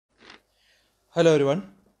Hello everyone,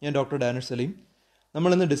 ഞാൻ doctor Danish Saleem.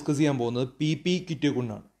 നമ്മളിന്ന് discuss ചെയ്യാൻ പോകുന്നത് PPE കിറ്റ്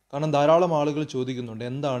കൊണ്ടാണ്. കാരണം ധാരാളം ആളുകൾ ചോദിക്കുന്നുണ്ട്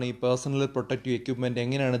എന്താണ് ഈ പേഴ്സണൽ പ്രൊട്ടക്റ്റീവ് എക്യുപ്മെൻറ്റ്,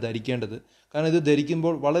 എങ്ങനെയാണ് ധരിക്കേണ്ടത്. കാരണം ഇത്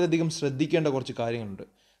ധരിക്കുമ്പോൾ വളരെയധികം ശ്രദ്ധിക്കേണ്ട കുറച്ച് കാര്യങ്ങളുണ്ട്.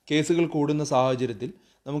 കേസുകൾ കൂടുന്ന സാഹചര്യത്തിൽ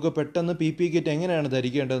നമുക്ക് പെട്ടെന്ന് PPE കിറ്റ് എങ്ങനെയാണ്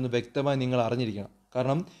ധരിക്കേണ്ടതെന്ന് വ്യക്തമായി നിങ്ങൾ അറിഞ്ഞിരിക്കണം.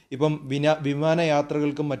 കാരണം ഇപ്പം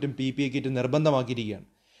വിമാനയാത്രകൾക്കും മറ്റും PPE കിറ്റ് നിർബന്ധമാക്കിയിരിക്കുകയാണ്.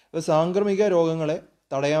 അപ്പോൾ സാംക്രമിക രോഗങ്ങളെ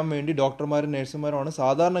തടയാൻ വേണ്ടി ഡോക്ടർമാരും നഴ്സുമാരുമാണ്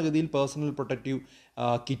സാധാരണഗതിയിൽ പേഴ്സണൽ പ്രൊട്ടക്റ്റീവ്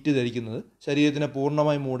കിറ്റ് ധരിക്കുന്നത്. ശരീരത്തിനെ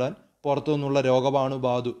പൂർണ്ണമായി മൂടാൻ, പുറത്തു നിന്നുള്ള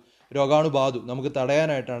രോഗാണുബാധ നമുക്ക്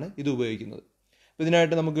തടയാനായിട്ടാണ് ഇത് ഉപയോഗിക്കുന്നത്. അപ്പോൾ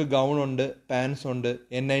ഇതിനായിട്ട് നമുക്ക് ഗൗണുണ്ട്, പാൻസ് ഉണ്ട്,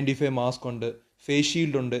 N95 മാസ്ക് ഉണ്ട്, ഫേസ്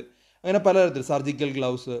ഷീൽഡ് ഉണ്ട്, അങ്ങനെ പലതരത്തിൽ സർജിക്കൽ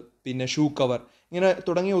ഗ്ലൗസ്, പിന്നെ ഷൂ കവർ, ഇങ്ങനെ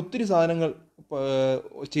തുടങ്ങിയ ഒത്തിരി സാധനങ്ങൾ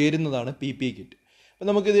ചേരുന്നതാണ് PPE കിറ്റ്. അപ്പോൾ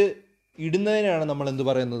നമുക്കിത് ഇടുന്നതിനാണ് നമ്മൾ എന്ത്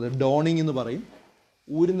പറയുന്നത്, ഡോണിങ് എന്ന് പറയും.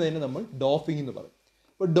 ഊരുന്നതിന് നമ്മൾ ഡോഫിംഗ് എന്ന് പറയും.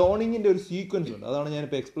 ഇപ്പോൾ ഡോണിങ്ങിൻ്റെ ഒരു സീക്വൻസ് ഉണ്ട്, അതാണ്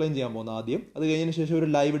ഞാനിപ്പോൾ എക്സ്പ്ലെയിൻ ചെയ്യാൻ പോകുന്നത് ആദ്യം. അത് കഴിഞ്ഞതിന് ശേഷം ഒരു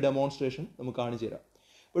ലൈവ് ഡെമോൺസ്ട്രേഷൻ നമുക്ക് കാണിച്ചു തരാം.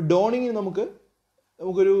 ഇപ്പോൾ ഡോണിങ്ങിന്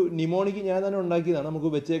നമുക്കൊരു നിമോണിക്ക് ഞാൻ തന്നെ ഉണ്ടാക്കിയതാണ്.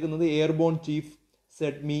 നമുക്ക് വെച്ചേക്കുന്നത് airborne chief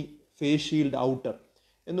set me face shield outer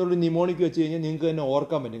എന്നുള്ളൊരു നിമോണിക്ക് വെച്ച് കഴിഞ്ഞാൽ നിങ്ങൾക്ക് തന്നെ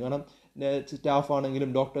ഓർക്കാൻ പറ്റും. കാരണം സ്റ്റാഫ്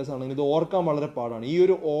ആണെങ്കിലും ഡോക്ടേഴ്സ് ആണെങ്കിലും ഇത് ഓർക്കാൻ വളരെ പാടാണ്. ഈ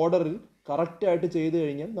ഒരു ഓർഡറിൽ കറക്റ്റായിട്ട് ചെയ്ത്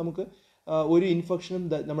കഴിഞ്ഞാൽ നമുക്ക് ഒരു ഇൻഫെക്ഷനും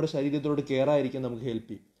നമ്മുടെ ശരീരത്തോട് കയറാതിരിക്കാൻ നമുക്ക് ഹെൽപ്പ്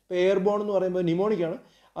ചെയ്യും. ഇപ്പോൾ എയർബോൺ എന്ന് പറയുമ്പോൾ നിമോണിക്കാണ്.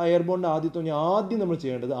 ആ എയർബോണിൻ്റെ ആദ്യം നമ്മൾ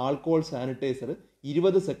ചെയ്യേണ്ടത് ആൽക്കഹോൾ സാനിറ്റൈസർ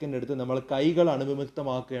 20 സെക്കൻഡ് എടുത്ത് നമ്മൾ കൈകൾ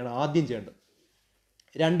അണുവിമുക്തമാക്കുകയാണ് ആദ്യം ചെയ്യേണ്ടത്.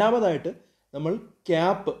 രണ്ടാമതായിട്ട് നമ്മൾ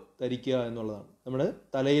ക്യാപ്പ് ധരിക്കുക എന്നുള്ളതാണ്. നമ്മുടെ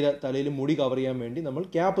തലയിൽ മുടി കവർ ചെയ്യാൻ വേണ്ടി നമ്മൾ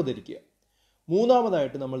ക്യാപ്പ് ധരിക്കുക.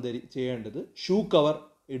 മൂന്നാമതായിട്ട് നമ്മൾ ചെയ്യേണ്ടത് ഷൂ കവർ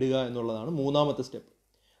ഇടുക എന്നുള്ളതാണ് മൂന്നാമത്തെ സ്റ്റെപ്പ്.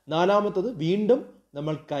 നാലാമത്തത് വീണ്ടും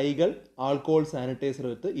നമ്മൾ കൈകൾ ആൽക്കഹോൾ സാനിറ്റൈസർ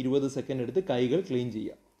എടുത്ത് 20 സെക്കൻഡ് എടുത്ത് കൈകൾ ക്ലീൻ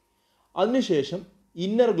ചെയ്യുക. അതിനുശേഷം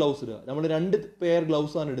ഇന്നർ ഗ്ലൗസ് ഇടുക. നമ്മൾ 2 പെയർ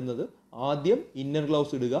ഗ്ലൗസ് ആണ് ഇടുന്നത്. ആദ്യം ഇന്നർ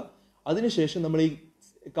ഗ്ലൗസ് ഇടുക. അതിനുശേഷം നമ്മൾ ഈ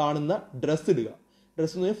കാണുന്ന ഡ്രസ്സ് ഇടുക.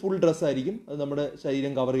 ഡ്രസ്സ് എന്ന് പറഞ്ഞാൽ ഫുൾ ഡ്രസ്സായിരിക്കും, അത് നമ്മുടെ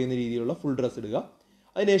ശരീരം കവർ ചെയ്യുന്ന രീതിയിലുള്ള ഫുൾ ഡ്രസ്സ് ഇടുക.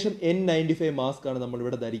 അതിനുശേഷം N95 മാസ്ക് ആണ്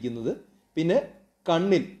നമ്മളിവിടെ ധരിക്കുന്നത്. പിന്നെ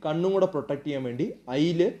കണ്ണും കൂടെ പ്രൊട്ടക്ട് ചെയ്യാൻ വേണ്ടി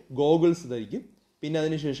ഐയിൽ ഗോഗിൾസ് ധരിക്കും. പിന്നെ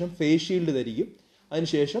അതിനുശേഷം ഫേസ് ഷീൽഡ് ധരിക്കും.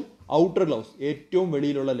 അതിനുശേഷം ഔട്ടർ ഗ്ലൗസ്, ഏറ്റവും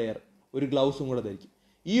വെളിയിലുള്ള ലെയർ ഒരു ഗ്ലൗസും കൂടെ ധരിക്കും.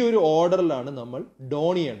 ഈ ഒരു ഓർഡറിലാണ് നമ്മൾ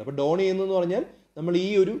ഡോൺ ചെയ്യേണ്ടത്. അപ്പോൾ ഡോൺ ചെയ്യുന്നതെന്ന് പറഞ്ഞാൽ നമ്മൾ ഈ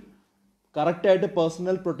ഒരു കറക്റ്റായിട്ട്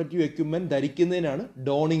പേഴ്സണൽ പ്രൊട്ടക്റ്റീവ് എക്യുപ്മെൻറ്റ് ധരിക്കുന്നതിനാണ്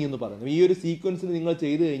ഡോണിങ് എന്ന് പറയുന്നത്. ഈ ഒരു സീക്വൻസിൽ നിങ്ങൾ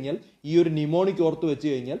ചെയ്തു കഴിഞ്ഞാൽ, ഈ ഒരു നിമോണിക് ഓർത്ത് വെച്ച്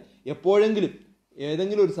കഴിഞ്ഞാൽ, എപ്പോഴെങ്കിലും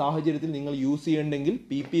ഏതെങ്കിലും ഒരു സാഹചര്യത്തിൽ നിങ്ങൾ യൂസ് ചെയ്യണമെങ്കിൽ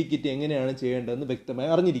PPE കിറ്റ് എങ്ങനെയാണ് ചെയ്യേണ്ടതെന്ന്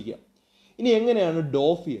വ്യക്തമായി അറിഞ്ഞിരിക്കുക. ഇനി എങ്ങനെയാണ്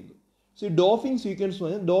ഡോഫ് ചെയ്യുന്നത്? സോ ഈ ഡോഫിംഗ് സീക്വൻസ് എന്ന്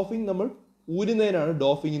പറഞ്ഞാൽ ഡോഫിംഗ് നമ്മൾ ഊരുന്നതിനാണ്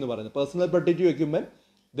ഡോഫിംഗ് എന്ന് പറയുന്നത്. പേഴ്സണൽ പ്രൊട്ടക്റ്റീവ് എക്യുപ്മെൻറ്റ്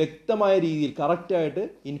വ്യക്തമായ രീതിയിൽ കറക്റ്റായിട്ട്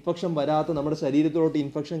ഇൻഫെക്ഷൻ വരാത്ത, നമ്മുടെ ശരീരത്തിലോട്ട്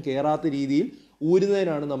ഇൻഫെക്ഷൻ കയറാത്ത രീതിയിൽ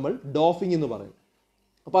ഊരുന്നതിനാണ് നമ്മൾ ഡോഫിംഗ് എന്ന് പറയുന്നത്.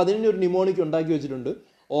 അപ്പോൾ അതിന് ഒരു നിമോണിക്ക് ഉണ്ടാക്കി വെച്ചിട്ടുണ്ട്.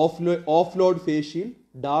 Of load face shield,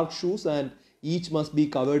 dark shoes and each must be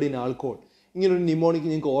covered in alcohol. ഇങ്ങനൊരു നിമോണിക്ക്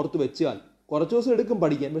നിങ്ങൾക്ക് ഓർത്ത് വെച്ചാൽ കുറച്ച് ദിവസം എടുക്കും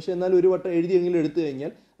പഠിക്കാൻ, പക്ഷേ എന്നാൽ ഒരു വട്ടം എഴുതിയെങ്കിലും എടുത്തു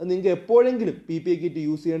കഴിഞ്ഞാൽ അത് നിങ്ങൾക്ക് എപ്പോഴെങ്കിലും PPE കിറ്റ്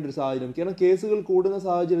യൂസ് ചെയ്യേണ്ട ഒരു സാഹചര്യം. കാരണം കേസുകൾ കൂടുന്ന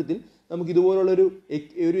സാഹചര്യത്തിൽ നമുക്ക് ഇതുപോലുള്ളൊരു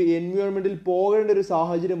എൻവയോൺമെൻറ്റിൽ പോകേണ്ട ഒരു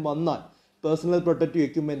സാഹചര്യം വന്നാൽ പേഴ്സണൽ പ്രൊട്ടക്റ്റീവ്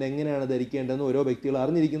എക്യുപ്മെൻറ്റ് എങ്ങനെയാണ് ധരിക്കേണ്ടതെന്ന് ഓരോ വ്യക്തികൾ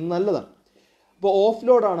അറിഞ്ഞിരിക്കുന്നത് നല്ലതാണ്. അപ്പോൾ ഓഫ്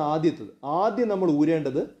ലോഡാണ് ആദ്യത്തേത്. ആദ്യം നമ്മൾ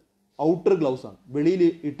ഊരേണ്ടത് ഔട്ടർ ഗ്ലൗസ് ആണ്, വെളിയിൽ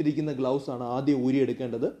ഇട്ടിരിക്കുന്ന ഗ്ലൗസ് ആണ് ആദ്യം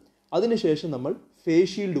ഊരിയെടുക്കേണ്ടത്. അതിനുശേഷം നമ്മൾ ഫേസ്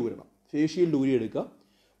ഷീൽഡ് ഊരണം. Face shield ഊരിയെടുക്കുക.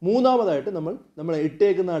 മൂന്നാമതായിട്ട് നമ്മൾ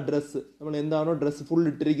ഇട്ടേക്കുന്ന ആ ഡ്രസ്സ്, നമ്മൾ എന്താണോ ഡ്രസ്സ് ഫുൾ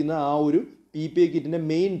ഇട്ടിരിക്കുന്ന ആ ഒരു PPE കിറ്റിൻ്റെ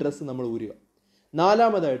മെയിൻ ഡ്രസ്സ് നമ്മൾ ഊരുക.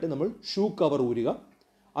 നാലാമതായിട്ട് നമ്മൾ shoe cover ഊരുക.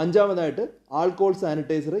 അഞ്ചാമതായിട്ട് alcohol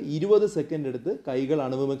sanitiser 20 second എടുത്ത് കൈകൾ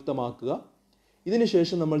അണുവിമുക്തമാക്കുക.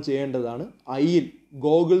 ഇതിനുശേഷം നമ്മൾ ചെയ്യേണ്ടതാണ് ഐയിൽ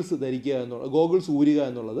ഗോഗിൾസ് ഊരുക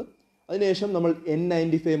എന്നുള്ളത്. അതിനുശേഷം നമ്മൾ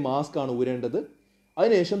N95 മാസ്ക് ആണ് ഊരേണ്ടത്.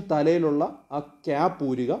 അതിനുശേഷം തലയിലുള്ള ആ ക്യാപ്പ്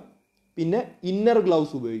ഊരുക. പിന്നെ ഇന്നർ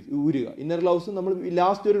ഗ്ലൗസ് ഊരുക. ഇന്നർ ഗ്ലൗസ് നമ്മൾ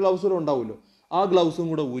ലാസ്റ്റ് ഒരു ഗ്ലൗസ് കൂടെ ഉണ്ടാവുമല്ലോ, ആ ഗ്ലൗസും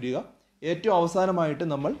കൂടെ ഊരുക. ഏറ്റവും അവസാനമായിട്ട്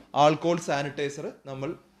നമ്മൾ ആൽക്കഹോൾ സാനിറ്റൈസർ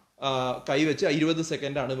നമ്മൾ കൈവച്ച് 20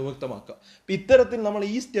 സെക്കൻഡ് അണുവിമുക്തമാക്കുക. അപ്പം ഇത്തരത്തിൽ നമ്മൾ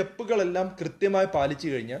ഈ സ്റ്റെപ്പുകളെല്ലാം കൃത്യമായി പാലിച്ചു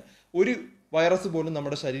കഴിഞ്ഞാൽ ഒരു വൈറസ് പോലും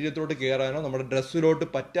നമ്മുടെ ശരീരത്തോട്ട് കയറാനോ നമ്മുടെ ഡ്രസ്സിലോട്ട്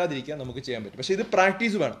പറ്റാതിരിക്കാൻ നമുക്ക് ചെയ്യാൻ പറ്റും. പക്ഷേ ഇത്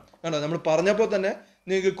പ്രാക്ടീസ് വേണം. കാരണം നമ്മൾ പറഞ്ഞപ്പോൾ തന്നെ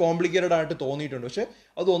നിങ്ങൾക്ക് കോംപ്ലിക്കേറ്റഡ് ആയിട്ട് തോന്നിയിട്ടുണ്ട്. പക്ഷേ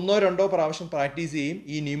അത് 1-2 പ്രാവശ്യം പ്രാക്ടീസ് ചെയ്യും.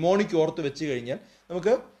 ഈ നിമോണിക് ഓർത്ത് വെച്ച് കഴിഞ്ഞാൽ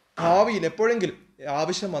നമുക്ക് ഭാവിയിൽ എപ്പോഴെങ്കിലും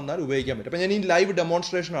ആവശ്യം വന്നാൽ ഉപയോഗിക്കാൻ പറ്റും. അപ്പോൾ ഞാൻ ഈ ലൈവ്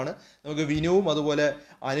ഡെമോൺസ്ട്രേഷൻ ആണ്. നമുക്ക് വിനുവും അതുപോലെ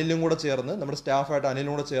അനിലും കൂടെ ചേർന്ന്, നമ്മുടെ സ്റ്റാഫായിട്ട്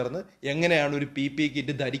അനിലും കൂടെ ചേർന്ന് എങ്ങനെയാണ് ഒരു PPE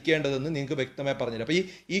കിറ്റ് ധരിക്കേണ്ടതെന്ന് നിങ്ങൾക്ക് വ്യക്തമായി പറഞ്ഞുതരാം. അപ്പോൾ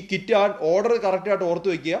ഈ കിറ്റ് ഓർഡർ കറക്റ്റായിട്ട്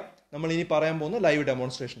ഓർത്ത് വയ്ക്കുക. നമ്മൾ ഇനി പറയാൻ പോകുന്ന ലൈവ്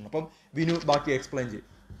ഡെമോൺസ്ട്രേഷൻ. അപ്പം വിനു ബാക്കി എക്സ്പ്ലെയിൻ ചെയ്യും.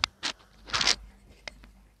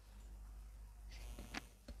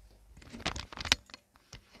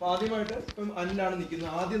 ആദ്യമായിട്ട് ഇപ്പം അനിലാണ് നിൽക്കുന്നത്.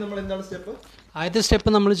 ആദ്യം നമ്മൾ എന്താണ് സ്റ്റെപ്പ്? ആദ്യത്തെ സ്റ്റെപ്പ്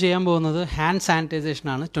നമ്മൾ ചെയ്യാൻ പോകുന്നത് ഹാൻഡ് സാനിറ്റൈസേഷൻ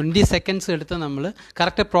ആണ്. 20 സെക്കൻഡ്സ് എടുത്ത് നമ്മൾ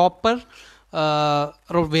കറക്റ്റ് പ്രോപ്പർ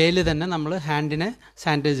വേയിൽ തന്നെ നമ്മൾ ഹാൻഡിനെ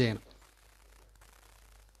സാനിറ്റൈസ് ചെയ്യണം.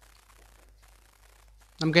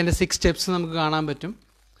 നമുക്കതിൻ്റെ 6 സ്റ്റെപ്സ് നമുക്ക് കാണാൻ പറ്റും.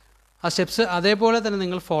 ആ സ്റ്റെപ്സ് അതേപോലെ തന്നെ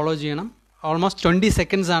നിങ്ങൾ ഫോളോ ചെയ്യണം. ഓൾമോസ്റ്റ് 20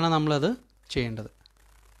 സെക്കൻഡ്സ് ആണ് നമ്മളത് ചെയ്യേണ്ടത്.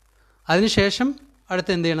 അതിനുശേഷം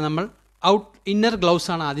അടുത്ത് എന്ത് ചെയ്യണം, നമ്മൾ ഇന്നർ ഗ്ലൗസ്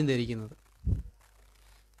ആണ് ആദ്യം ധരിക്കുന്നത്.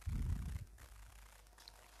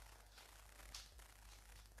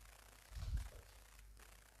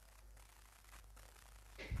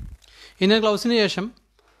 ഇന്നർ ഗ്ലൗസിന് ശേഷം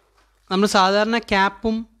നമ്മൾ സാധാരണ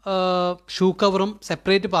ക്യാപ്പും ഷൂ കവറും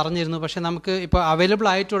സെപ്പറേറ്റ് പറഞ്ഞിരുന്നു. പക്ഷേ നമുക്ക് ഇപ്പോൾ അവൈലബിൾ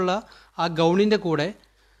ആയിട്ടുള്ള ആ ഗൗണിൻ്റെ കൂടെ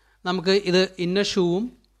നമുക്ക് ഇത് ഇന്നർ ഷൂവും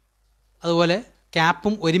അതുപോലെ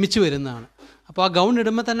ക്യാപ്പും ഒരുമിച്ച് വരുന്നതാണ്. അപ്പോൾ ആ ഗൗൺ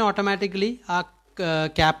ഇടുമ്പോൾ തന്നെ ഓട്ടോമാറ്റിക്കലി ആ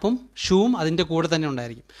ക്യാപ്പും ഷൂവും അതിൻ്റെ കൂടെ തന്നെ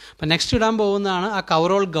ഉണ്ടായിരിക്കും. അപ്പോൾ നെക്സ്റ്റ് ഇടാൻ പോകുന്നതാണ് ആ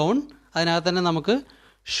കവറോൾ ഗൗൺ. അതിനകത്ത് തന്നെ നമുക്ക്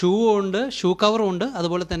ഷൂ ഉണ്ട്, ഷൂ കവറും ഉണ്ട്,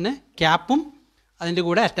 അതുപോലെ തന്നെ ക്യാപ്പും അതിൻ്റെ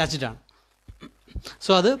കൂടെ അറ്റാച്ച്ഡ് ആണ്.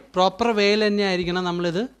 സോ അത് പ്രോപ്പർ വേയിൽ തന്നെ ആയിരിക്കണം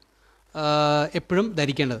നമ്മളിത് എപ്പോഴും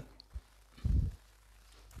ധരിക്കേണ്ടത്.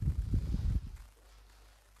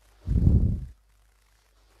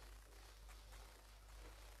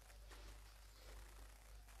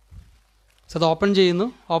 സോ അത് ഓപ്പൺ ചെയ്യുന്നു.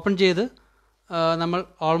 ഓപ്പൺ ചെയ്ത് നമ്മൾ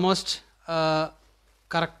ഓൾമോസ്റ്റ്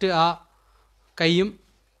കറക്റ്റ് ആ കൈയും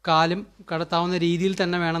കാലും കടത്താവുന്ന രീതിയിൽ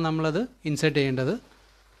തന്നെ വേണം നമ്മളത് ഇൻസേർട്ട് ചെയ്യേണ്ടത്.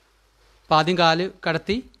 അപ്പോൾ ആദ്യം കാല്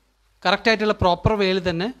കടത്തി കറക്റ്റായിട്ടുള്ള പ്രോപ്പർ വേയിൽ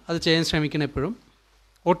തന്നെ അത് ചെയ്യാൻ ശ്രമിക്കണം എപ്പോഴും.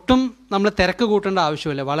 ഒട്ടും നമ്മൾ തിരക്ക് കൂട്ടേണ്ട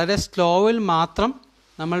ആവശ്യമില്ല. വളരെ സ്ലോവിൽ മാത്രം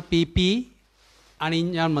നമ്മൾ PPE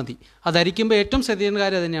അണിഞ്ഞാൽ മതി. അത് ധരിക്കുമ്പോൾ ഏറ്റവും ശ്രദ്ധിക്കേണ്ട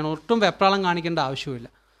കാര്യം അത് തന്നെയാണ്. ഒട്ടും വെപ്രാളം കാണിക്കേണ്ട ആവശ്യമില്ല.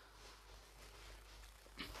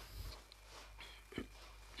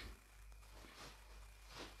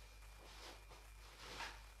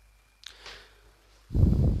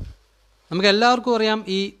 നമുക്ക് എല്ലാവർക്കും അറിയാം,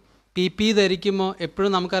 ഈ PPE ധരിക്കുമ്പോൾ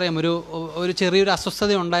എപ്പോഴും നമുക്കറിയാം ഒരു ചെറിയൊരു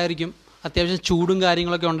അസ്വസ്ഥത ഉണ്ടായിരിക്കും. അത്യാവശ്യം ചൂടും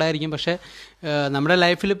കാര്യങ്ങളൊക്കെ ഉണ്ടായിരിക്കും. പക്ഷേ നമ്മുടെ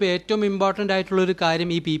ലൈഫിൽ ഇപ്പോൾ ഏറ്റവും ഇമ്പോർട്ടൻ്റ് ആയിട്ടുള്ളൊരു കാര്യം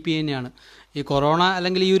ഈ PPE തന്നെയാണ്. ഈ കൊറോണ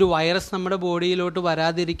അല്ലെങ്കിൽ ഈ ഒരു വൈറസ് നമ്മുടെ ബോഡിയിലോട്ട്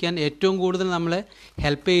വരാതിരിക്കാൻ ഏറ്റവും കൂടുതൽ നമ്മളെ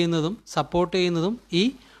ഹെൽപ്പ് ചെയ്യുന്നതും സപ്പോർട്ട് ചെയ്യുന്നതും ഈ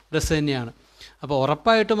ഡ്രസ്സ് തന്നെയാണ്. അപ്പോൾ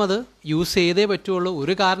ഉറപ്പായിട്ടും അത് യൂസ് ചെയ്തേ പറ്റുള്ളൂ.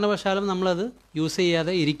 ഒരു കാരണവശാലും നമ്മളത് യൂസ്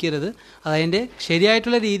ചെയ്യാതെ ഇരിക്കരുത്. അതതിൻ്റെ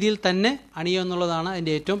ശരിയായിട്ടുള്ള രീതിയിൽ തന്നെ അണിയുക എന്നുള്ളതാണ്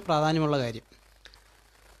അതിൻ്റെ ഏറ്റവും പ്രാധാന്യമുള്ള കാര്യം.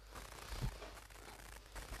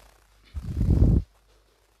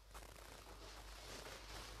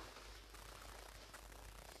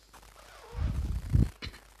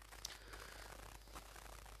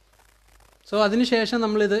 സോ അതിനുശേഷം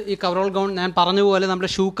നമ്മളിത് ഈ കവറോൾ ഗൗൺ ഞാൻ പറഞ്ഞ പോലെ നമ്മുടെ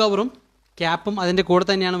ഷൂ കവറും ക്യാപ്പും അതിൻ്റെ കൂടെ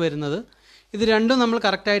തന്നെയാണ് വരുന്നത്. ഇത് രണ്ടും നമ്മൾ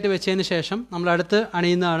കറക്റ്റായിട്ട് വെച്ചതിന് ശേഷം നമ്മൾ അടുത്ത്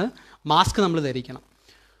അണിയുന്നതാണ് മാസ്ക് നമ്മൾ ധരിക്കണം.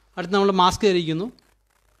 അടുത്ത് നമ്മൾ മാസ്ക് ധരിക്കുന്നു.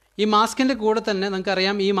 ഈ മാസ്കിൻ്റെ കൂടെ തന്നെ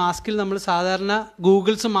നമുക്കറിയാം, ഈ മാസ്കിൽ നമ്മൾ സാധാരണ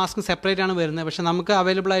ഗൂഗിൾസും മാസ്കും സെപ്പറേറ്റ് ആണ് വരുന്നത്. പക്ഷേ നമുക്ക്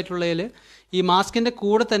അവൈലബിൾ ആയിട്ടുള്ളതിൽ ഈ മാസ്കിൻ്റെ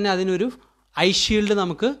കൂടെ തന്നെ അതിനൊരു ഐ ഷീൽഡ്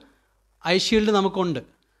നമുക്കുണ്ട്.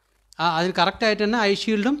 അതിന് കറക്റ്റായിട്ട് തന്നെ ഐ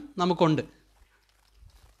ഷീൽഡും നമുക്കുണ്ട്.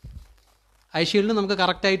 ഐ ഷീൽഡ് നമുക്ക്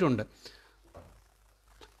കറക്റ്റായിട്ടുണ്ട്.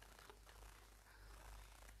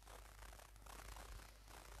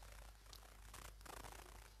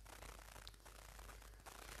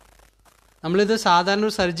 നമ്മളിത് സാധാരണ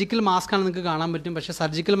ഒരു സർജിക്കൽ മാസ്കാണ് നിങ്ങൾക്ക് കാണാൻ പറ്റും. പക്ഷേ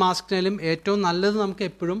സർജിക്കൽ മാസ്കിനാലും ഏറ്റവും നല്ലത് നമുക്ക്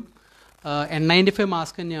എപ്പോഴും N95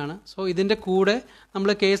 മാസ്ക് തന്നെയാണ്. സോ ഇതിൻ്റെ കൂടെ നമ്മൾ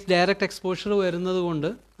കേസ് ഡയറക്റ്റ് എക്സ്പോഷർ വരുന്നത് കൊണ്ട്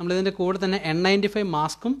നമ്മളിതിൻ്റെ കൂടെ തന്നെ N95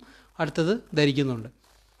 മാസ്കും അടുത്തത് ധരിക്കുന്നുണ്ട്.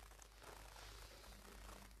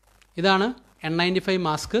 ഇതാണ് N95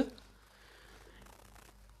 മാസ്ക്.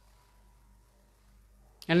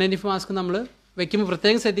 N95 മാസ്ക് നമ്മൾ വയ്ക്കുമ്പോൾ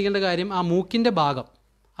പ്രത്യേകം ശ്രദ്ധിക്കേണ്ട കാര്യം, ആ മൂക്കിൻ്റെ ഭാഗം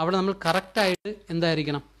അവിടെ നമ്മൾ കറക്റ്റായിട്ട്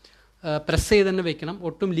എന്തായിരിക്കണം, പ്രസ് ചെയ്ത് തന്നെ വെക്കണം,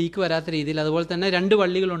 ഒട്ടും ലീക്ക് വരാത്ത രീതിയിൽ. അതുപോലെ തന്നെ 2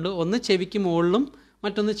 വള്ളികളുണ്ട്, ഒന്ന് ചെവിക്ക് മുകളിലും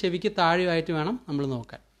മറ്റൊന്ന് ചെവിക്ക് താഴെയായിട്ട് വേണം നമ്മൾ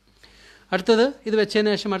നോക്കാൻ. അടുത്തത് ഇത്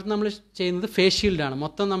വെച്ചതിന് ശേഷം അടുത്ത് നമ്മൾ ചെയ്യുന്നത് ഫേസ് ഷീൽഡാണ്.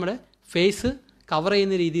 മൊത്തം നമ്മുടെ ഫേസ് കവർ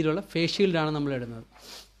ചെയ്യുന്ന രീതിയിലുള്ള ഫേസ് ഷീൽഡാണ് നമ്മൾ ഇടുന്നത്.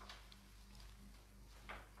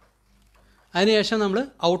 അതിനുശേഷം നമ്മൾ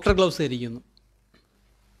ഔട്ടർ ഗ്ലൗസ് ധരിക്കുന്നു.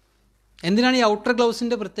 എന്തിനാണ് ഈ ഔട്ടർ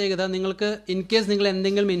ഗ്ലൗസിൻ്റെ പ്രത്യേകത? നിങ്ങൾക്ക് ഇൻ കേസ് നിങ്ങൾ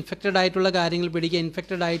എന്തെങ്കിലും ഇൻഫെക്റ്റഡ് ആയിട്ടുള്ള കാര്യങ്ങൾ പിടിക്കുക,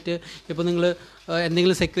 ഇൻഫെക്റ്റഡ് ആയിട്ട് ഇപ്പോൾ നിങ്ങൾ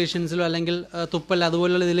എന്തെങ്കിലും സെക്രീഷൻസിലോ അല്ലെങ്കിൽ തുപ്പൽ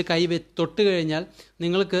അതുപോലുള്ള ഇതിൽ തൊട്ട് കഴിഞ്ഞാൽ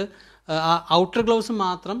നിങ്ങൾക്ക് ആ ഔട്ടർ ഗ്ലൗസ്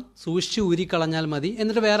മാത്രം സൂക്ഷിച്ച് ഊരിക്കളഞ്ഞാൽ മതി.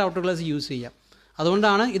 എന്നിട്ട് വേറെ ഔട്ടർ ഗ്ലൗസ് യൂസ് ചെയ്യാം.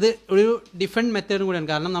 അതുകൊണ്ടാണ് ഇത് ഒരു ഡിഫറെൻറ്റ് മെത്തേഡും കൂടിയാണ്.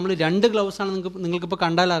 കാരണം നമ്മൾ 2 ഗ്ലൗസാണ് നിങ്ങൾക്കിപ്പോൾ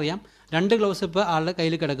കണ്ടാൽ അറിയാം, 2 ഗ്ലൗസ് ഇപ്പോൾ ആളുടെ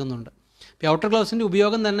കയ്യിൽ കിടക്കുന്നുണ്ട്. ഇപ്പോൾ ഔട്ടർ ഗ്ലൗസിൻ്റെ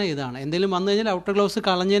ഉപയോഗം തന്നെ ഇതാണ്. എന്തെങ്കിലും വന്നു കഴിഞ്ഞാൽ ഔട്ടർ ഗ്ലൗസ്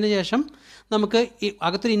കളഞ്ഞതിന് ശേഷം നമുക്ക് ഈ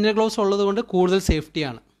അകത്തൊരു ഇന്നർ ഗ്ലൗസ് ഉള്ളത് കൊണ്ട് കൂടുതൽ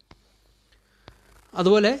സേഫ്റ്റിയാണ്.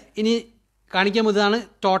 അതുപോലെ ഇനി കാണിക്കാൻ ഇതാണ്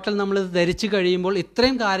ടോട്ടൽ നമ്മളിത് ധരിച്ച് കഴിയുമ്പോൾ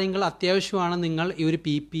ഇത്രയും കാര്യങ്ങൾ അത്യാവശ്യമാണ് നിങ്ങൾ ഈ ഒരു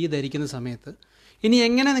PPE ധരിക്കുന്ന സമയത്ത്. ഇനി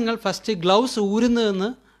എങ്ങനെ നിങ്ങൾ ഫസ്റ്റ് ഗ്ലൗസ് ഊരുന്നതെന്ന്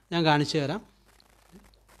ഞാൻ കാണിച്ചു തരാം.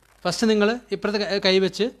 ഫസ്റ്റ് നിങ്ങൾ ഇപ്പുറത്തെ കൈ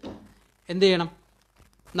വെച്ച് എന്ത് ചെയ്യണം,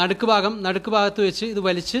 നടുക്ക് ഭാഗത്ത് വെച്ച് ഇത്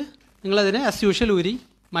വലിച്ച് നിങ്ങളതിനെ ആസ് യൂഷ്വൽ ഊരി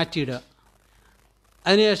മാറ്റിയിടുക.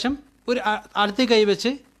 അതിനുശേഷം ഒരു അടുത്ത കൈ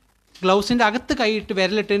വെച്ച് ഗ്ലൗസിൻ്റെ അകത്ത് കൈയിട്ട്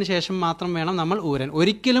വിരലിട്ടതിന് ശേഷം മാത്രം വേണം നമ്മൾ ഊരാൻ.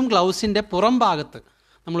 ഒരിക്കലും ഗ്ലൗസിൻ്റെ പുറം ഭാഗത്ത്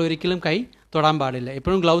നമ്മൾ ഒരിക്കലും കൈ തൊടാൻ പാടില്ല.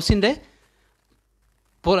 എപ്പോഴും ഗ്ലൗസിൻ്റെ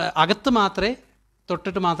അകത്ത് മാത്രമേ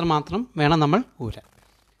തൊട്ടിട്ട് മാത്രം വേണം നമ്മൾ ഊരാൻ.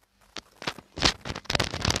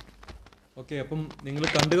 ഓക്കെ, അപ്പം നിങ്ങൾ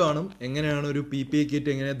കണ്ടു കാണും എങ്ങനെയാണ് ഒരു PPE കിറ്റ്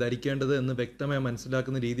എങ്ങനെ ധരിക്കേണ്ടത് എന്ന് വ്യക്തമായി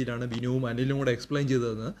മനസ്സിലാക്കുന്ന രീതിയിലാണ് ബിനുവും അനിലും കൂടെ എക്സ്പ്ലെയിൻ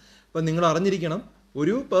ചെയ്തതെന്ന്. അപ്പം നിങ്ങൾ അറിഞ്ഞിരിക്കണം,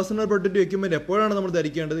 ഒരു പേഴ്സണൽ പ്രൊട്ടക്റ്റീവ് എക്യുപ്മെൻറ്റ് എപ്പോഴാണ് നമ്മൾ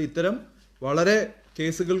ധരിക്കേണ്ടത്. ഇത്തരം വളരെ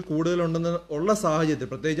കേസുകൾ കൂടുതലുണ്ടെന്ന് ഉള്ള സാഹചര്യത്തിൽ,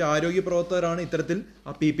 പ്രത്യേകിച്ച് ആരോഗ്യ പ്രവർത്തകരാണ് ഇത്തരത്തിൽ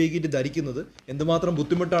ആ PPE കിറ്റ് ധരിക്കുന്നത്, എന്തുമാത്രം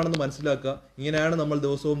ബുദ്ധിമുട്ടാണെന്ന് മനസ്സിലാക്കുക. ഇങ്ങനെയാണ് നമ്മൾ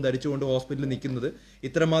ദിവസവും ധരിച്ചുകൊണ്ട് ഹോസ്പിറ്റലിൽ നിൽക്കുന്നത്.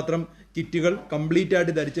 ഇത്രമാത്രം കിറ്റുകൾ കംപ്ലീറ്റ്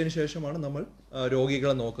ആയിട്ട് ധരിച്ചതിന് ശേഷമാണ് നമ്മൾ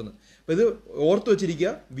രോഗികളെ നോക്കുന്നത്. അപ്പോൾ ഇത് ഓർത്ത്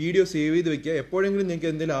വെച്ചിരിക്കുക, വീഡിയോ സേവ് ചെയ്ത് വെക്കുക. എപ്പോഴെങ്കിലും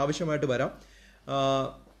നിങ്ങൾക്ക് എന്തെങ്കിലും ആവശ്യമായിട്ട് വരാം.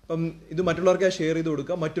 അപ്പം ഇത് മറ്റുള്ളവർക്കായി ഷെയർ ചെയ്ത്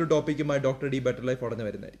കൊടുക്കുക. മറ്റൊരു ടോപ്പിക്കുമായി ഡോക്ടർ ഡി ബെറ്റർ ലൈഫ് ഉടനെ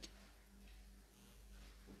വരുന്നതായിരിക്കും.